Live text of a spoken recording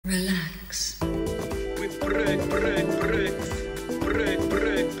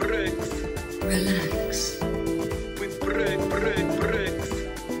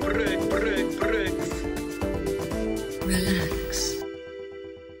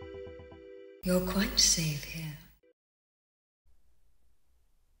You're quite safe here.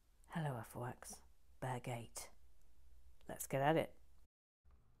 Hello, Afterwax. Bag 8. Let's get at it.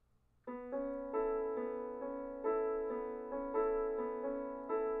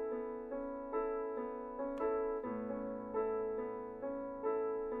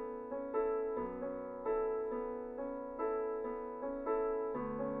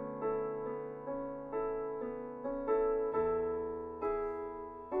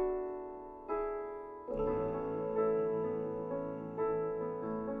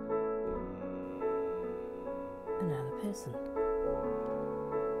 Another person.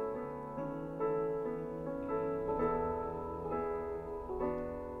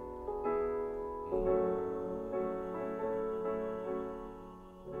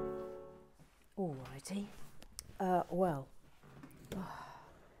 Alrighty. Well,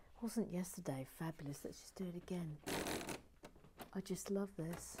 wasn't yesterday fabulous? Let's just do it again. I just love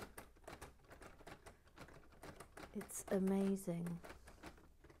this. It's amazing.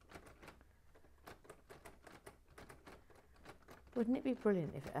 Wouldn't it be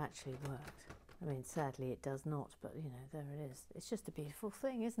brilliant if it actually worked? I mean, sadly it does not, but you know, there it is. It's just a beautiful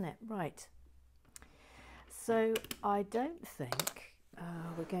thing, isn't it? Right. So I don't think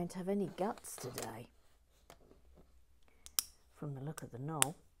we're going to have any guts today, from the look of the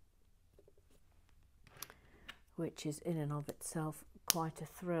knoll, which is in and of itself quite a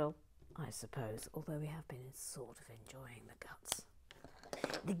thrill, I suppose, although we have been sort of enjoying the guts.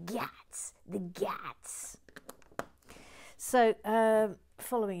 The guts! The guts! So,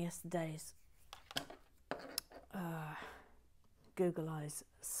 following yesterday's Google Eyes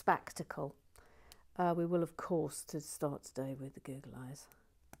spectacle, we will, of course, to start today with the Google Eyes.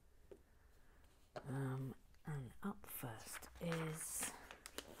 And up first is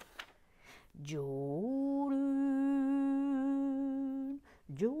Jordan,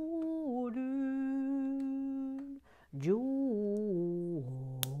 Jordan, Jordan.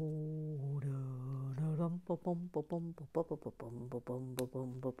 Jordan,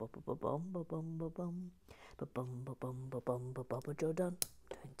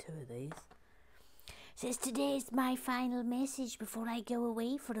 doing 2 of these. Says, today is my final message before I go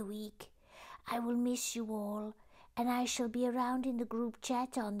away for a week. I will miss you all, and I shall be around in the group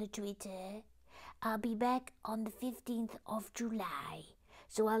chat on the Twitter. I'll be back on the 15th of July,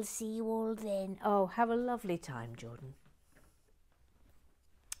 so I'll see you all then. Oh, have a lovely time, Jordan.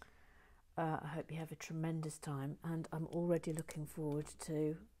 I hope you have a tremendous time, and I'm already looking forward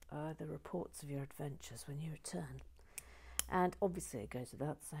to the reports of your adventures when you return. And obviously it goes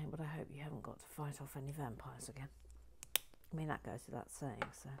without saying, but I hope you haven't got to fight off any vampires again. I mean, that goes without saying,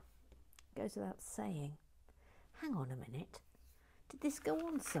 so it goes without saying. Hang on a minute. Did this go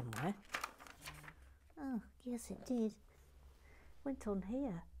on somewhere? Oh, yes it did. Went on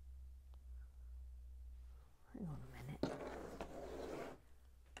here. Hang on a minute.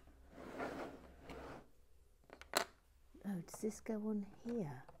 Oh, does this go on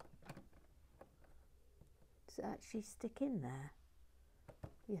here? Does it actually stick in there?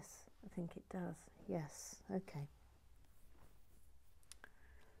 Yes, I think it does. Yes, okay.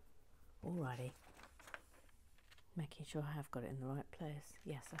 Alrighty. Making sure I have got it in the right place.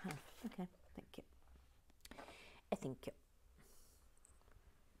 Yes, I have. Okay, thank you. Thank you.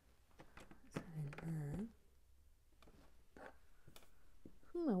 So in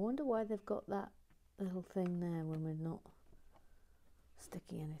there. I wonder why they've got that little thing there when we're not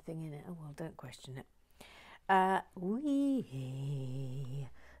sticking anything in it. Oh well, don't question it. We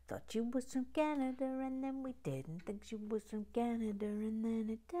thought you was from Canada, and then we didn't think you was from Canada, and then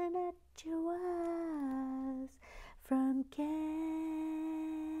it turned out you was from Canada.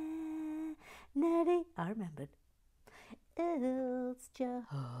 I remembered. It's just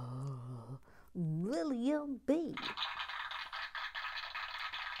William B.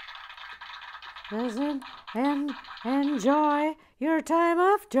 Listen and enjoy your time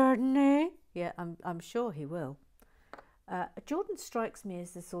off, Jordan. Yeah, I'm sure he will. Jordan strikes me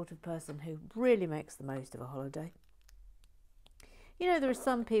as the sort of person who really makes the most of a holiday. You know, there are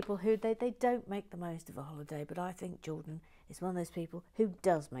some people who they don't make the most of a holiday, but I think Jordan is one of those people who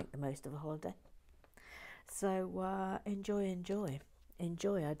does make the most of a holiday. So enjoy,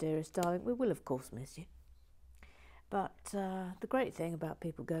 our dearest darling. We will, of course, miss you. But the great thing about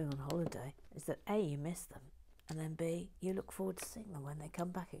people going on holiday is that A, you miss them, and then B, you look forward to seeing them when they come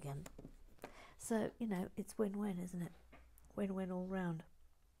back again. So, you know, it's win-win, isn't it? Win-win all round.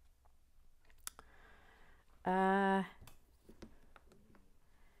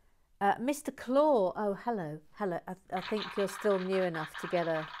 Mr. Claw, oh, hello. I think you're still new enough to get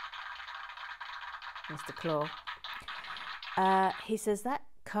a... Mr. Claw. He says, that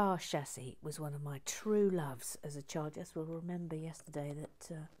car chassis was one of my true loves as a child. Yes, we'll remember yesterday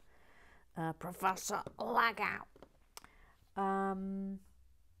that Professor Lagout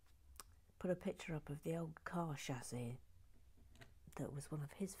put a picture up of the old car chassis that was one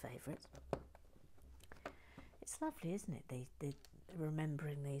of his favourites. It's lovely, isn't it? The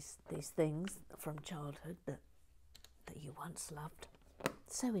remembering these things from childhood that you once loved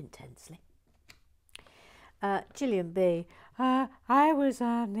so intensely. Gillian B. I was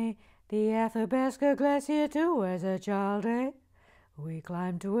on the Athabasca Glacier too as a child, eh? We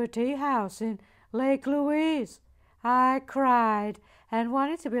climbed to a tea house in Lake Louise. I cried and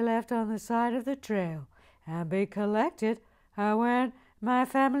wanted to be left on the side of the trail and be collected when my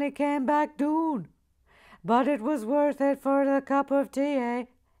family came back doon. But it was worth it for the cup of tea, eh?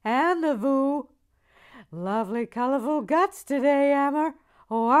 And the voo. Lovely colourful guts today, Emmer.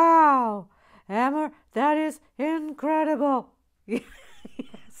 Wow! Emmer, that is incredible.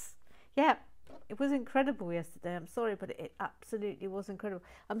 Yes. Yeah, it was incredible yesterday. I'm sorry, but it absolutely was incredible.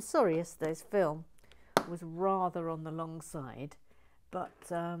 I'm sorry yesterday's film was rather on the long side, but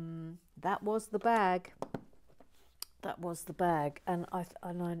that was the bag. That was the bag, and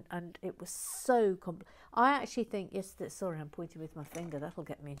it was so I actually think yesterday. Sorry, I'm pointing with my finger. That'll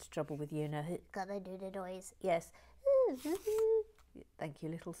get me into trouble with you now. Can I do the noise? Yes. Thank you,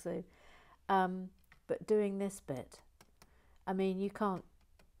 little Sue. But doing this bit, I mean, you can't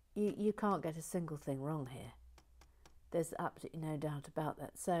get a single thing wrong here. There's absolutely no doubt about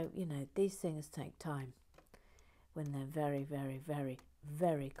that. So, you know, these things take time when they're very, very, very,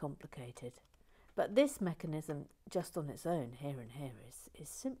 very complicated. But this mechanism, just on its own, here and here, is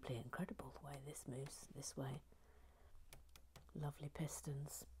simply incredible, the way this moves this way. Lovely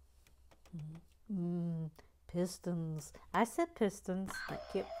pistons. Pistons. I said pistons. Thank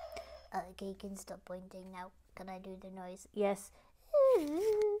you. Okay, you can stop pointing now. Can I do the noise? Yes.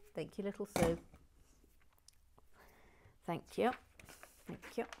 Thank you, little Sue. Thank you.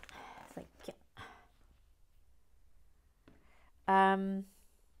 Thank you. Thank you.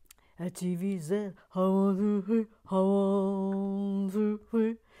 A TVZ,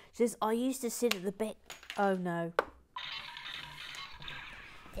 she says, I used to sit at the back. Oh no.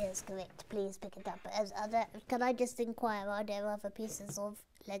 Yes, correct. Please pick it up. Can I just inquire, are there other pieces of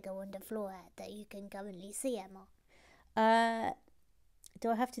Lego on the floor that you can currently see, Emma? Do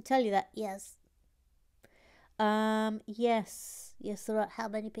I have to tell you that? Yes. Yes. Yes, there are. How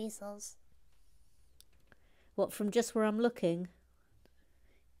many pieces? What, from just where I'm looking?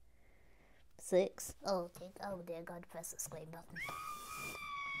 6. Oh dear God, press the screen button.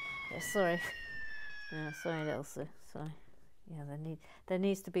 Yeah, sorry. Yeah, sorry, little Sue. Sorry. Yeah, there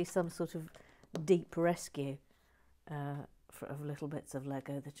needs to be some sort of deep rescue of little bits of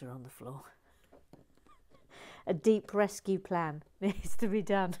Lego that are on the floor. A deep rescue plan needs to be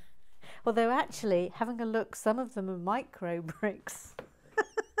done. Although actually, having a look, some of them are micro bricks.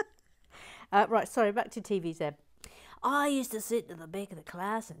 Right, sorry, back to TVZ. I used to sit at the back of the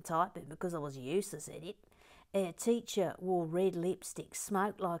class and type it because I was useless at it. Our teacher wore red lipstick,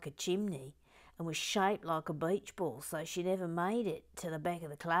 smoked like a chimney, and was shaped like a beach ball, so she never made it to the back of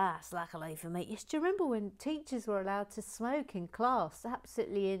the class, luckily for me. Yes, do you remember when teachers were allowed to smoke in class?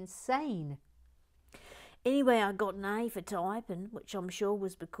 Absolutely insane. Anyway, I got an A for typing, which I'm sure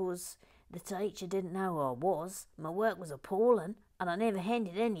was because the teacher didn't know who I was. My work was appalling, and I never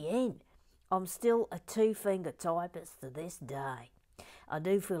handed any in. I'm still a 2-finger typist to this day. I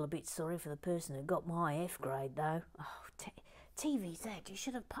do feel a bit sorry for the person who got my F grade, though. Oh, TVZ, you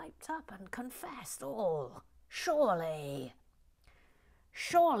should have piped up and confessed all. Surely.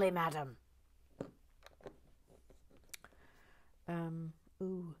 Surely, madam.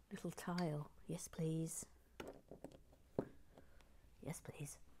 Ooh, little tile. Yes, please. Yes,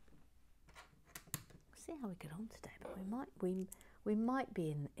 please. See how we get on today, but we might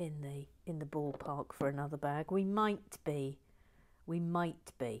be in the ballpark for another bag. We might be.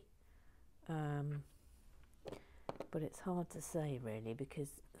 But it's hard to say really,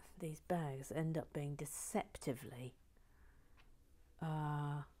 because these bags end up being deceptively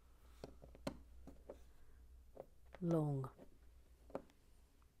long.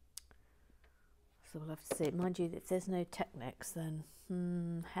 So we'll have to see. Mind you, if there's no Technics, then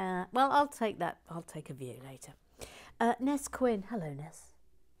well, I'll take that. I'll take a view later. Ness Quinn, hello Ness.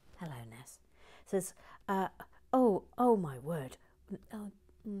 Hello Ness. Says, oh my word.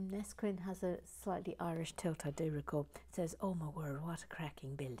 Ness Quinn has a slightly Irish tilt, I do recall. Says, oh my word, what a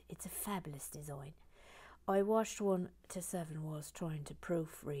cracking build. It's a fabulous design. I watched 1 to 7 whilst trying to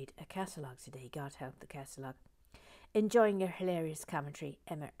proofread a catalogue today. God help the catalogue. Enjoying your hilarious commentary,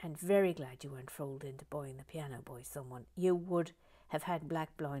 Emma, and very glad you weren't fooled into buying the piano by someone. You would have had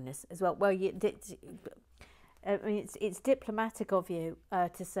black blindness as well. Well, I mean, it's diplomatic of you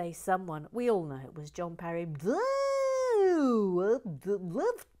to say someone. We all know it was John Parry.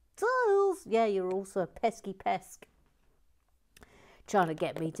 Yeah, you're also a pesky pesk. Trying to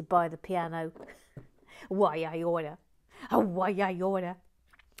get me to buy the piano. Why I order. Oh, why I order.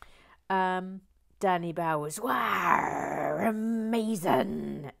 Danny Bowers. Wow,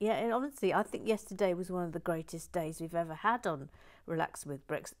 amazing. Yeah, and honestly, I think yesterday was one of the greatest days we've ever had on Relaxing with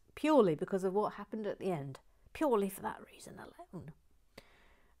Bricks, purely because of what happened at the end. Purely for that reason alone.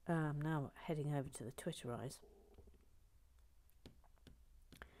 Now heading over to the Twitterize.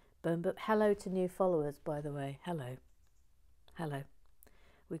 Boom, but hello to new followers, by the way. Hello. Hello.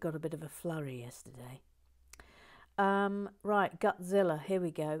 We got a bit of a flurry yesterday. Right, Gutzilla, here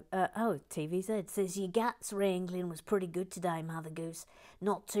we go. TVZ says, your guts wrangling was pretty good today, Mother Goose.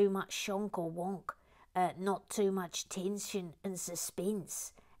 Not too much shonk or wonk. Not too much tension and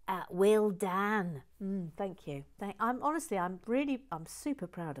suspense. Well done. Thank you. I'm super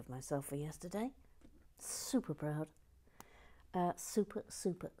proud of myself for yesterday. Super proud.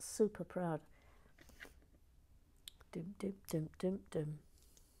 Super proud. Dum dum dum dum dum.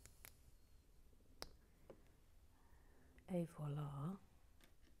 Et voila.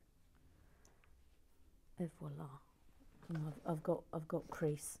 Et voila. I've got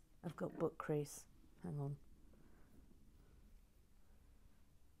crease. I've got book crease. Hang on.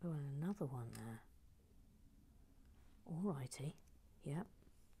 Oh, and another one there. Alrighty. Yep.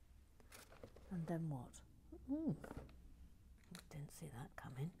 And then what? Didn't see that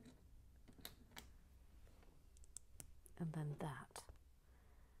coming. And then that.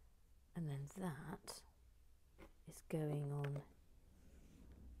 And then that is going on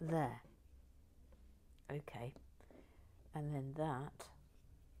there. Okay. And then that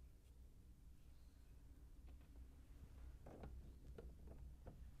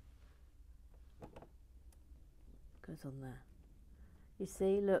goes on there. You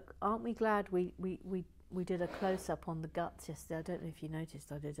see, look, aren't we glad we did a close-up on the guts yesterday? I don't know if you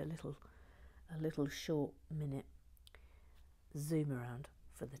noticed, I did a little short minute zoom around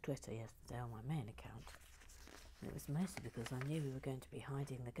for the Twitter yesterday on my main account. And it was mostly because I knew we were going to be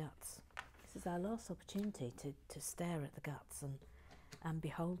hiding the guts. This is our last opportunity to stare at the guts and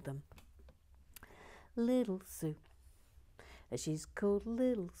behold them. Little Sue. She's called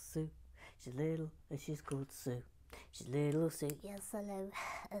Little Sue. She's little and she's called Sue. She's Little Sue. Yes, hello.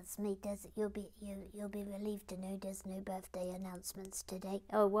 It's me, Des. You'll be relieved to know there's no birthday announcements today.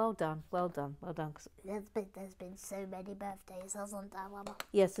 Oh, well done. There's been so many birthdays, hasn't there, Mama?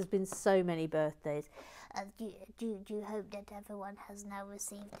 Yes, there's been so many birthdays. Do you hope that everyone has now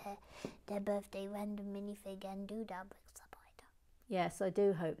received their birthday random minifig and doodah bricks up right? Yes, I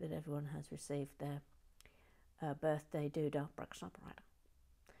do hope that everyone has received their birthday doodah bricks up right.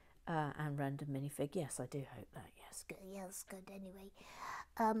 And random minifig. Yes, I do hope that. Yes. Good. Anyway,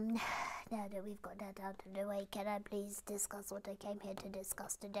 now that we've got that out of the way, can I please discuss what I came here to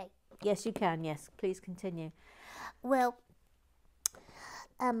discuss today? Yes, you can. Yes, please continue. Well,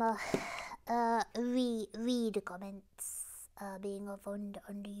 read the comments being off on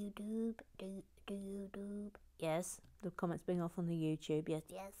the YouTube. The YouTube. Yes, the comments being off on the YouTube. Yes.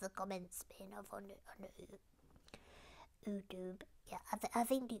 Yes, the comments being off on the YouTube. Yeah, I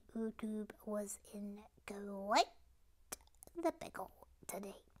think the YouTube was in quite the pickle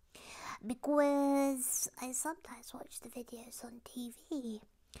today, because I sometimes watch the videos on TV,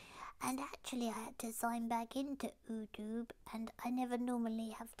 and actually I had to sign back into YouTube, and I never normally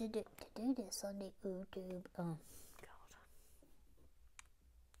have to do this on the YouTube. Oh God.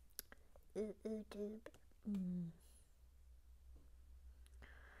 YouTube.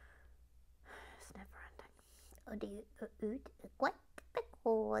 It's never ending. On the quite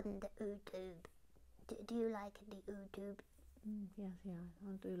pickle on the YouTube. Do you like the YouTube? Yes,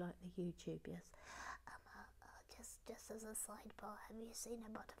 I do like the YouTube. Yes. Just as a sidebar, have you seen a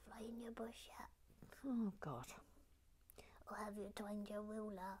butterfly in your bush yet? Oh God. Or have you twanged your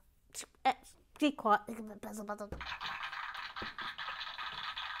ruler? Be quiet.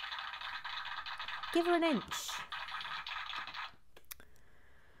 Give her an inch.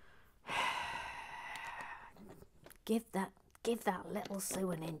 Give that little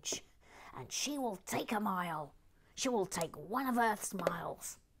Sue an inch, and she will take a mile. She will take one of Earth's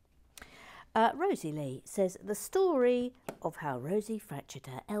miles. Rosie Lee says, the story of how Rosie fractured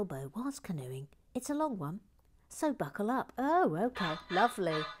her elbow whilst canoeing. It's a long one, so buckle up. Oh, okay.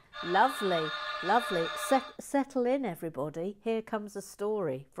 Lovely. Settle in, everybody. Here comes a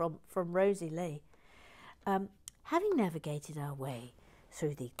story from Rosie Lee. Having navigated our way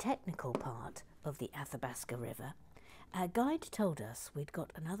through the technical part of the Athabasca River Our guide told us we'd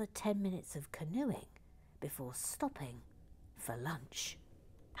got another 10 minutes of canoeing before stopping for lunch.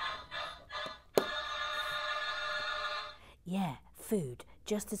 Yeah, food.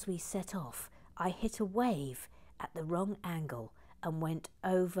 Just as we set off, I hit a wave at the wrong angle and went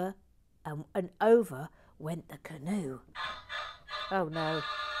over, and over went the canoe. Oh no.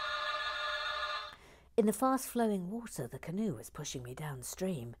 In the fast-flowing water, the canoe was pushing me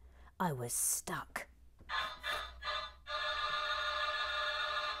downstream. I was stuck.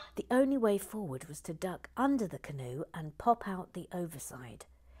 The only way forward was to duck under the canoe and pop out the overside.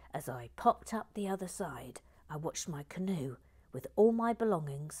 As I popped up the other side, I watched my canoe, with all my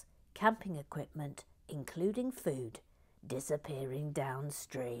belongings, camping equipment, including food, disappearing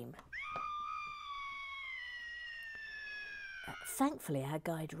downstream. Thankfully, our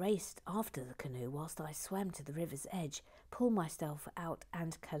guide raced after the canoe whilst I swam to the river's edge, pulled myself out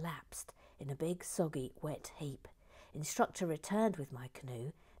and collapsed in a big, soggy, wet heap. Instructor returned with my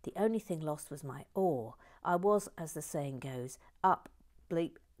canoe. The only thing lost was my oar. I was, as the saying goes, up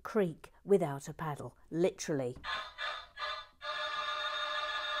bleep creek without a paddle, literally.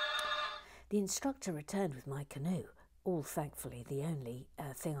 The instructor returned with my canoe. All thankfully, the only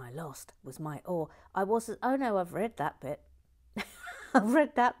thing I lost was my oar. Oh no, I've read that bit. I've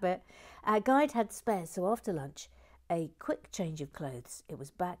read that bit. Our guide had spares, so after lunch, a quick change of clothes, it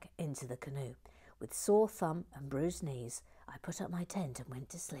was back into the canoe. With sore thumb and bruised knees, I put up my tent and went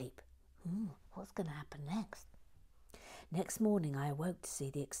to sleep. What's going to happen next? Next morning, I awoke to see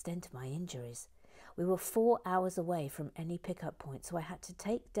the extent of my injuries. We were 4 hours away from any pickup point, so I had to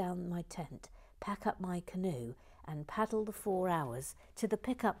take down my tent, pack up my canoe, and paddle the 4 hours to the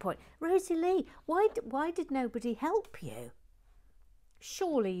pickup point. Rosie Lee, why did nobody help you?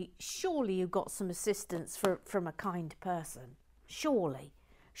 Surely you got some assistance from a kind person. Surely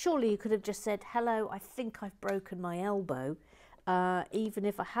you could have just said, hello, I think I've broken my elbow. Even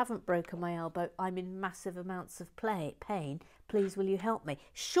if I haven't broken my elbow, I'm in massive amounts of pain. Please, will you help me?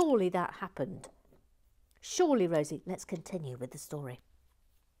 Surely that happened. Surely, Rosie. Let's continue with the story.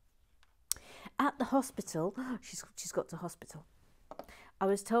 At the hospital, she's got to hospital. I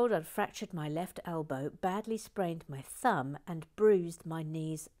was told I'd fractured my left elbow, badly sprained my thumb and bruised my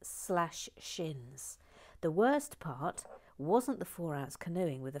knees/shins. The worst part wasn't the 4 hours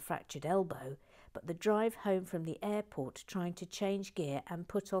canoeing with a fractured elbow, but the drive home from the airport trying to change gear and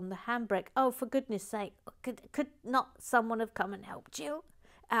put on the handbrake. Oh, for goodness sake, could not someone have come and helped you?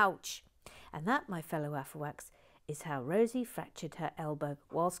 Ouch. And that, my fellow Afrowax, is how Rosie fractured her elbow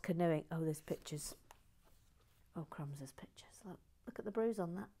whilst canoeing. Oh, there's pictures. Oh, crumbs, there's pictures. Look at the bruise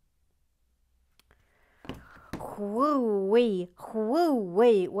on that. Whoo-wee,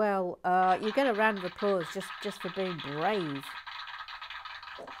 whoo-wee. Well, you get a round of applause just for being brave.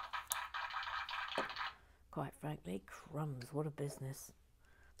 Quite frankly, crumbs, what a business.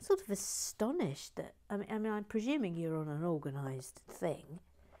 I'm sort of astonished that, I mean, I'm presuming you're on an organised thing.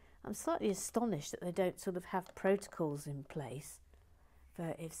 I'm slightly astonished that they don't sort of have protocols in place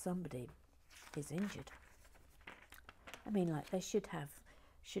for if somebody is injured. I mean, like they should have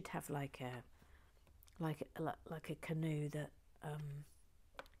like a canoe that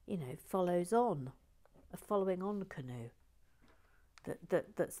you know, follows on, a following on canoe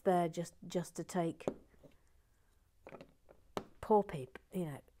that's there just to take poorly people in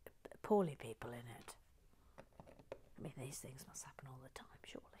it. I mean, these things must happen all the time,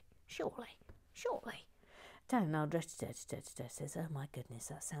 surely. Dan says, oh my goodness,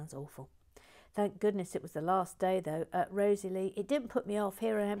 that sounds awful. Thank goodness it was the last day though. Rosie Lee, it didn't put me off.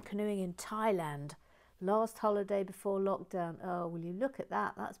 Here I am canoeing in Thailand. Last holiday before lockdown. Oh, will you look at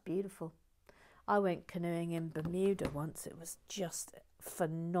that? That's beautiful. I went canoeing in Bermuda once. It was just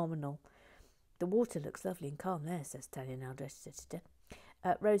phenomenal. The water looks lovely and calm there, says Tanya now.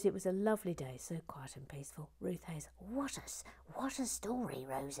 Rosie, it was a lovely day, so quiet and peaceful. Ruth Hayes, what a story,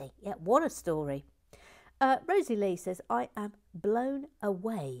 Rosie. Yeah, what a story. Rosie Lee says, I am blown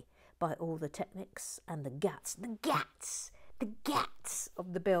away by all the techniques and the gats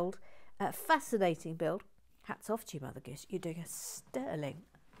of the build. Fascinating build. Hats off to you, Mother Goose. You're doing a sterling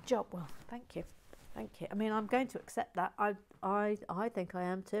job. Well, thank you. I mean, I'm going to accept that. I think I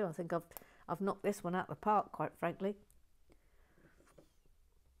am too. I think I've knocked this one out of the park, quite frankly.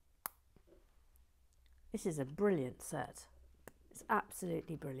 This is a brilliant set. It's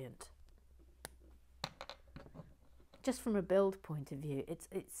absolutely brilliant. Just from a build point of view, it's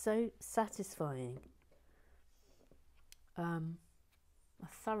so satisfying. I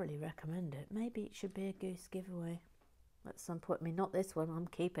thoroughly recommend it. Maybe it should be a goose giveaway at some point. I mean, not this one. I'm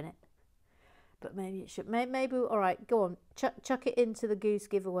keeping it. But maybe it should. Maybe all right. Go on. Chuck it into the goose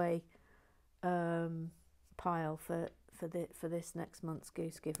giveaway pile for for this next month's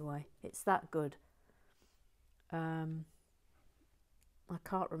goose giveaway. It's that good. I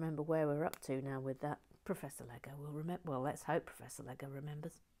can't remember where we're up to now with that. Professor Lego will remember. Well, let's hope Professor Lego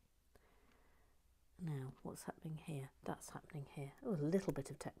remembers. Now, what's happening here? That's happening here. Oh, a little bit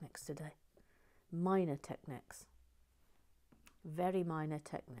of Technics today. Minor Technics. Very minor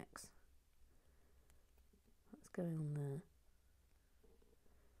Technics. What's going on there?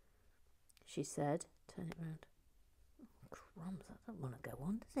 She said, turn it round. Oh, crumbs, that don't want to go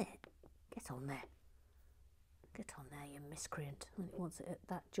on, does it? Get on there. Get on there, you miscreant. When it wants it at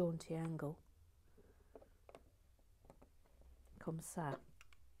that jaunty angle. Comme ça.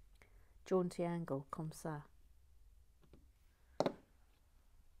 Jaunty angle, comme ça.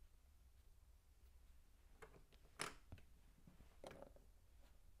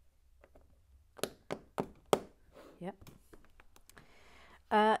 Yep.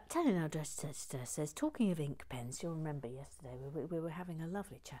 Tony now says, talking of ink pens, you'll remember yesterday we were having a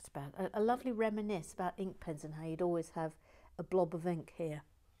lovely chat about, a lovely reminisce about ink pens and how you'd always have a blob of ink here.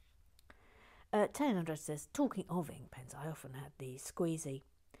 Tony now says, talking of ink pens, I often had the squeezy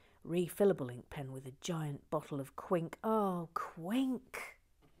refillable ink pen with a giant bottle of Quink. Oh, Quink!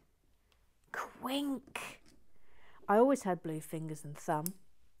 Quink! I always had blue fingers and thumb.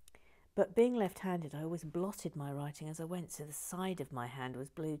 But being left-handed, I always blotted my writing as I went, so the side of my hand was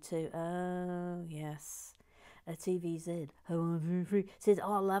blue too. Oh, yes. A TVZ says,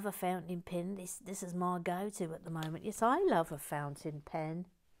 oh, I love a fountain pen. This is my go-to at the moment. Yes, I love a fountain pen.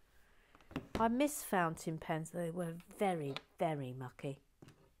 I miss fountain pens. They were very, very mucky.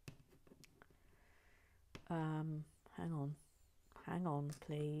 Hang on,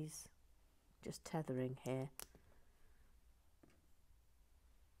 please. Just tethering here.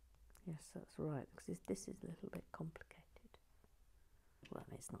 Yes, that's right, because this is a little bit complicated. Well,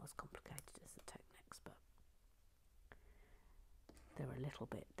 it's not as complicated as the Technics, but there are a little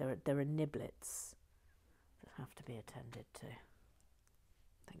bit. There are niblets that have to be attended to.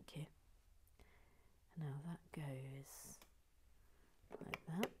 Thank you. Now that goes like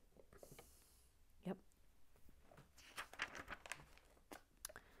that. Yep.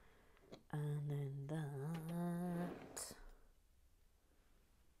 And then that.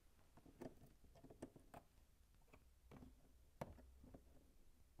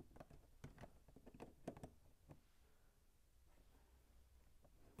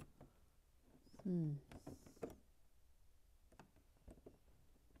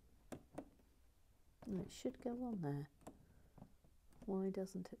 It should go on there. Why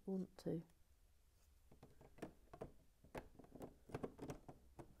doesn't it want to?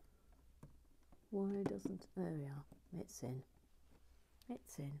 Why doesn't... There we are. It's in.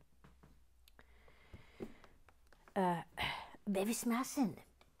 It's in. Very smashing.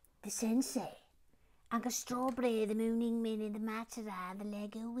 The sensei. And a strawberry, the mooning mini, the matcha, the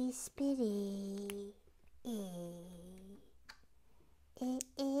Lego whispery.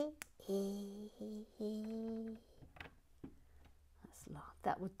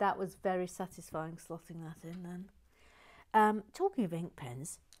 That was very satisfying slotting that in then. Talking of ink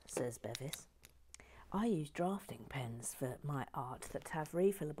pens, says Bevis, I use drafting pens for my art that have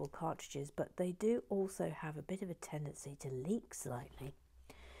refillable cartridges, but they do also have a bit of a tendency to leak slightly.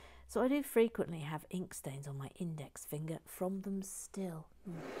 So I do frequently have ink stains on my index finger from them still.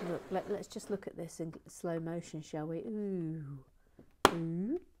 Look, let's just look at this in slow motion, shall we? Ooh.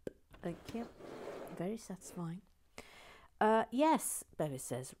 Ooh. Thank you. Very satisfying. Yes, Bevis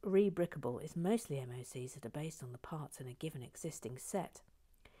says, rebrickable is mostly MOCs that are based on the parts in a given existing set.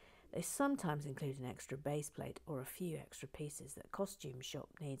 They sometimes include an extra base plate or a few extra pieces. That costume shop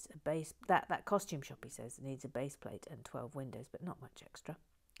needs a base. That costume shop, he says, needs a base plate and 12 windows, but not much extra.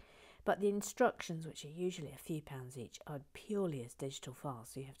 But the instructions, which are usually a few pounds each, are purely as digital files,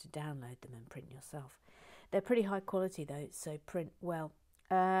 so you have to download them and print yourself. They're pretty high quality though, so print well.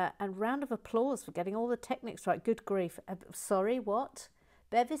 And round of applause for getting all the Technics right. Good grief. Sorry, what?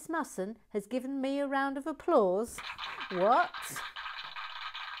 Bevis Musson has given me a round of applause. What?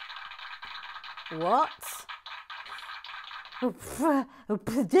 What?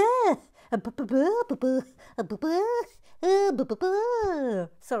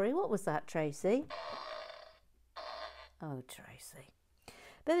 Sorry, what was that, Tracy? Oh, Tracy.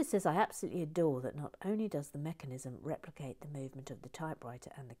 Bevis says, I absolutely adore that not only does the mechanism replicate the movement of the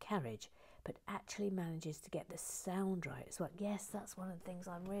typewriter and the carriage, but actually manages to get the sound right as well. Yes, that's one of the things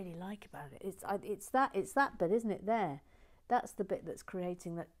I really like about it. It's that bit, isn't it, there? That's the bit that's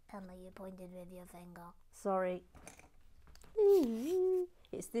creating that... Emma, you pointed with your finger. Sorry.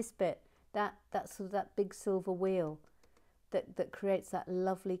 It's this bit, that sort of that big silver wheel that creates that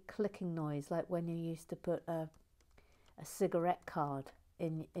lovely clicking noise, like when you used to put a cigarette card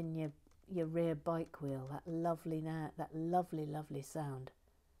in your rear bike wheel. That lovely sound.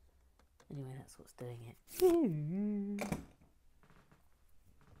 Anyway, that's what's doing it.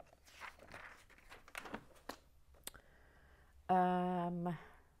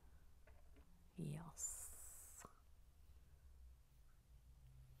 Yes.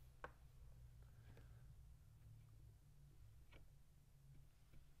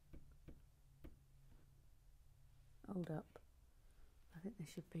 Hold up. I think there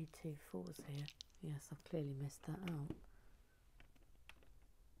should be 2 4s here. Yes, I've clearly missed that out.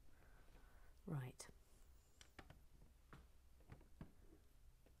 Right.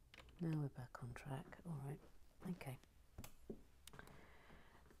 Now we're back on track. All right. Okay.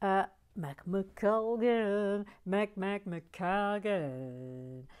 Mac McColgan, Mac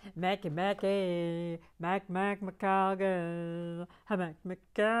McColgan, Mac McColgan, Mac McColgan,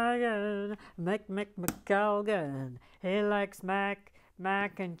 Mac McColgan. He likes mac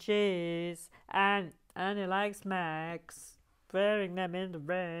and cheese, and he likes Macs, burying them in the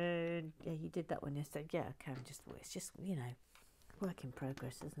rain. Yeah, you did that one yesterday. Yeah, okay. It's just work in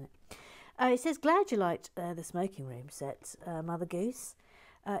progress, isn't it? It says, glad you liked the smoking room set, Mother Goose.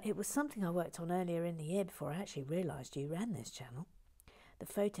 It was something I worked on earlier in the year before I actually realised you ran this channel. The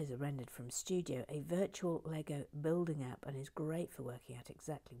photos are rendered from Studio, a virtual Lego building app, and is great for working out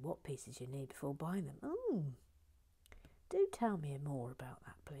exactly what pieces you need before buying them. Ooh. Do tell me more about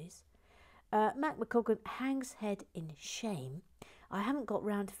that, please. Mac McColgan hangs head in shame. I haven't got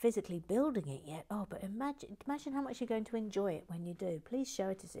round to physically building it yet. Oh, but imagine how much you're going to enjoy it when you do. Please show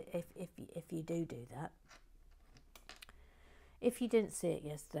it us if you do that. If you didn't see it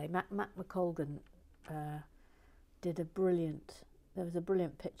yesterday, Mac McColgan did a brilliant. There was a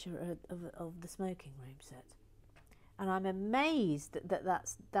brilliant picture of the smoking room set, and I'm amazed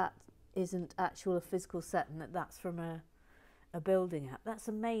that isn't actual a physical set, and that's from a building app. That's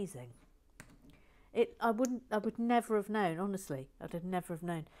amazing. I would never have known, honestly. I'd have never have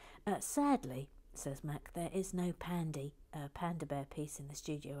known. Sadly, says Mac, there is no panda bear piece in the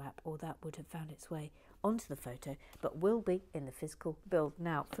Studio app, or that would have found its way onto the photo, but will be in the physical build.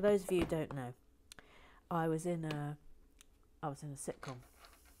 Now, for those of you who don't know, I was in a sitcom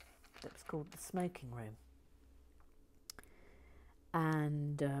that was called The Smoking Room,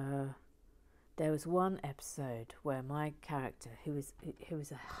 and there was one episode where my character, who was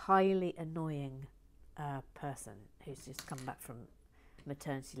a highly annoying person who's just come back from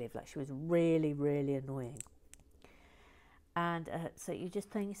maternity leave, like she was really, really annoying, and so you're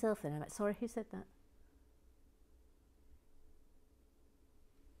just playing yourself then. I'm like, sorry, who said that?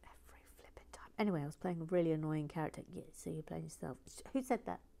 Every flipping time. Anyway, I was playing a really annoying character. Yeah, so you're playing yourself. Who said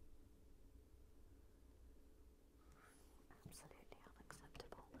that? Absolutely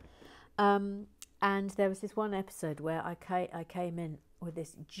unacceptable. And there was this one episode where I came in with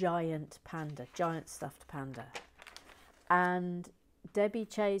this giant stuffed panda, and Debbie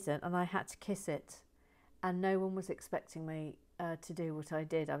Chazen, and I had to kiss it, and no one was expecting me to do what I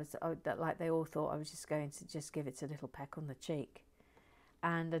did. Like they all thought I was just going to just give it a little peck on the cheek,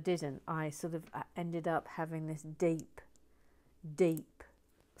 and I didn't. I sort of ended up having this deep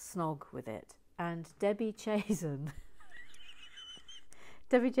snog with it, and Debbie Chazen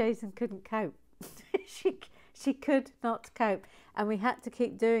couldn't cope. She could not cope, and we had to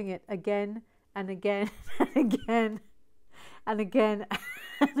keep doing it again and again and again and again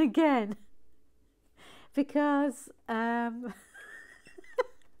and again because of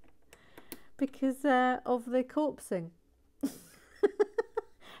the corpsing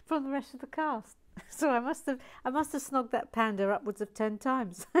from the rest of the cast. So I must have snogged that panda upwards of 10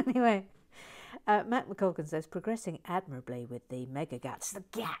 times. Anyway, Matt McColgan says, progressing admirably with the mega gats. The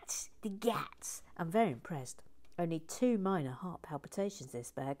gats. I'm very impressed. Only 2 minor heart palpitations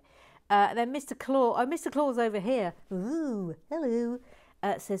this bag. Then Mr. Claw, Mr. Claw's over here. Ooh, hello.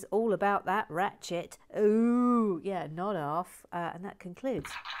 Says all about that ratchet. Ooh, yeah, nod off. And that concludes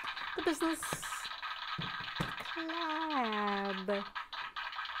the business club.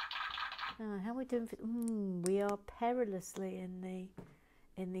 How are we doing? We are perilously in the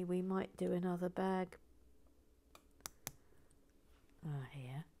we might do another bag.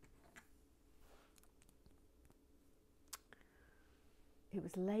 Here. It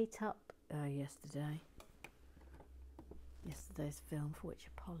was late up yesterday. Yesterday's film, for which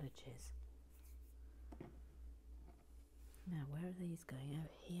apologies. Now, where are these going? Oh,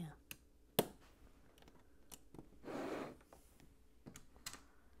 here.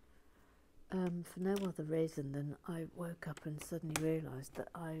 For no other reason than I woke up and suddenly realised that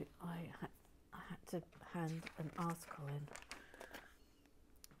I had to hand an article in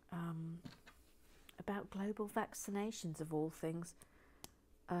about global vaccinations of all things,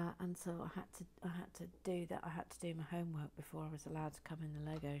 and so I had to do that. I had to do my homework before I was allowed to come in the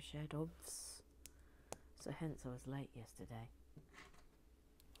Lego shed. Obvs. So hence I was late yesterday.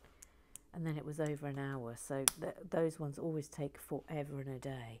 And then it was over an hour, so those ones always take forever and a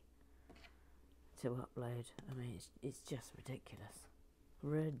day to upload. I mean, it's just ridiculous.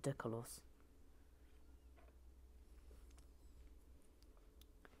 Ridiculous.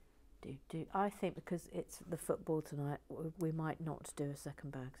 I think because it's the football tonight, we might not do a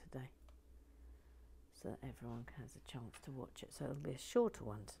second bag today, so that everyone has a chance to watch it. So it'll be a shorter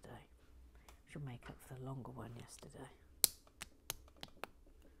one today, which will make up for the longer one yesterday.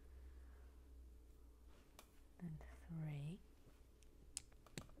 And 3.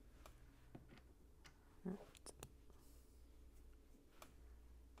 That.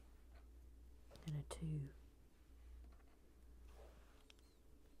 And a 2.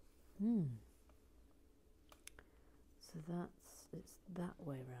 So it's that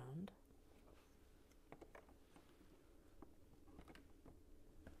way round.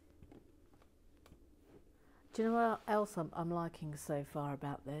 Do you know what else I'm liking so far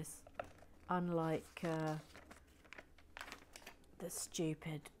about this? Unlike the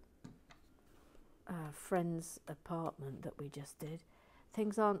stupid friend's apartment that we just did,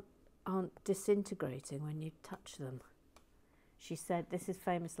 things aren't disintegrating when you touch them. She said, this is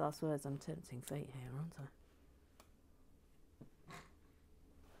famous last words, I'm tempting fate here, aren't I?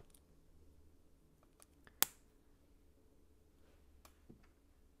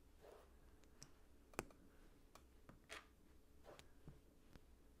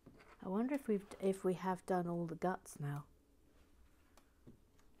 I wonder if we have done all the guts now.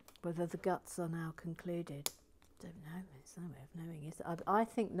 Whether the guts are now concluded. Don't know, there's no way of knowing, is it? I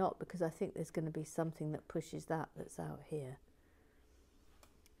think not, because I think there's going to be something that pushes that's out here.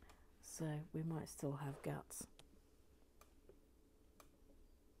 So we might still have guts.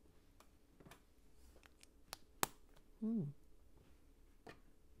 Okay,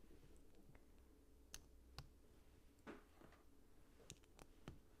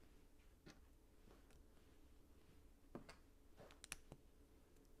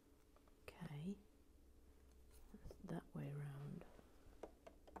 that way round.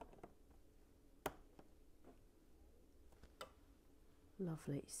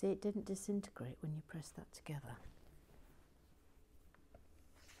 Lovely. See, it didn't disintegrate when you press that together.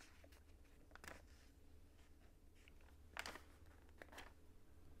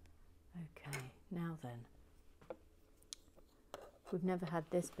 Okay, now then. We've never had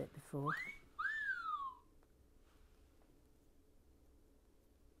this bit before.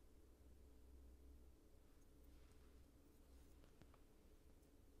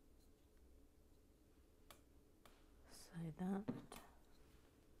 So that.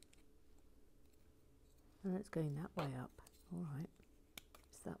 And it's going that way up. All right,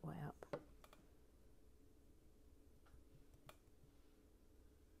 it's that way up.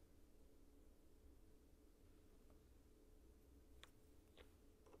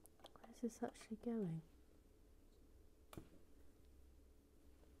 Where's this actually going?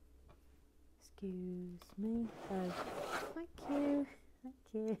 Excuse me. Oh, thank you. Thank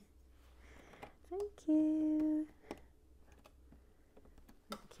you. Thank you.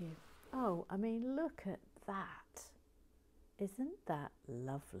 Thank you. Oh, I mean, look at that. Isn't that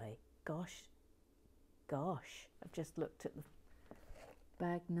lovely? Gosh, I've just looked at the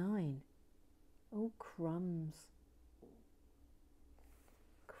bag 9. Oh, crumbs.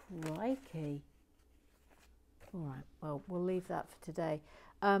 Crikey. All right, well, we'll leave that for today.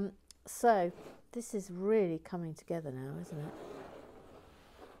 So this is really coming together now, isn't it?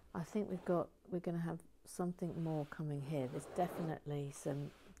 I think we're going to have something more coming here. There's definitely some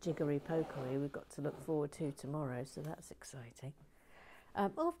jiggery-pokery we've got to look forward to tomorrow, so that's exciting.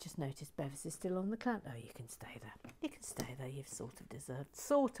 Oh, I've just noticed Bevis is still on the cloud. Oh, you can stay there. You can stay there. You've sort of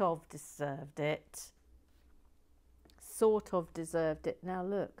deserved it. Sort of deserved it. Now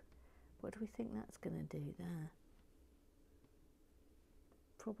look, what do we think that's going to do there?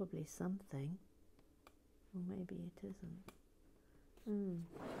 Probably something. Or maybe it isn't.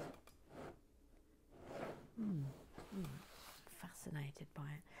 Fascinated by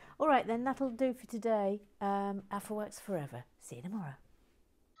it. All right then, that'll do for today. Alpha works forever. See you tomorrow.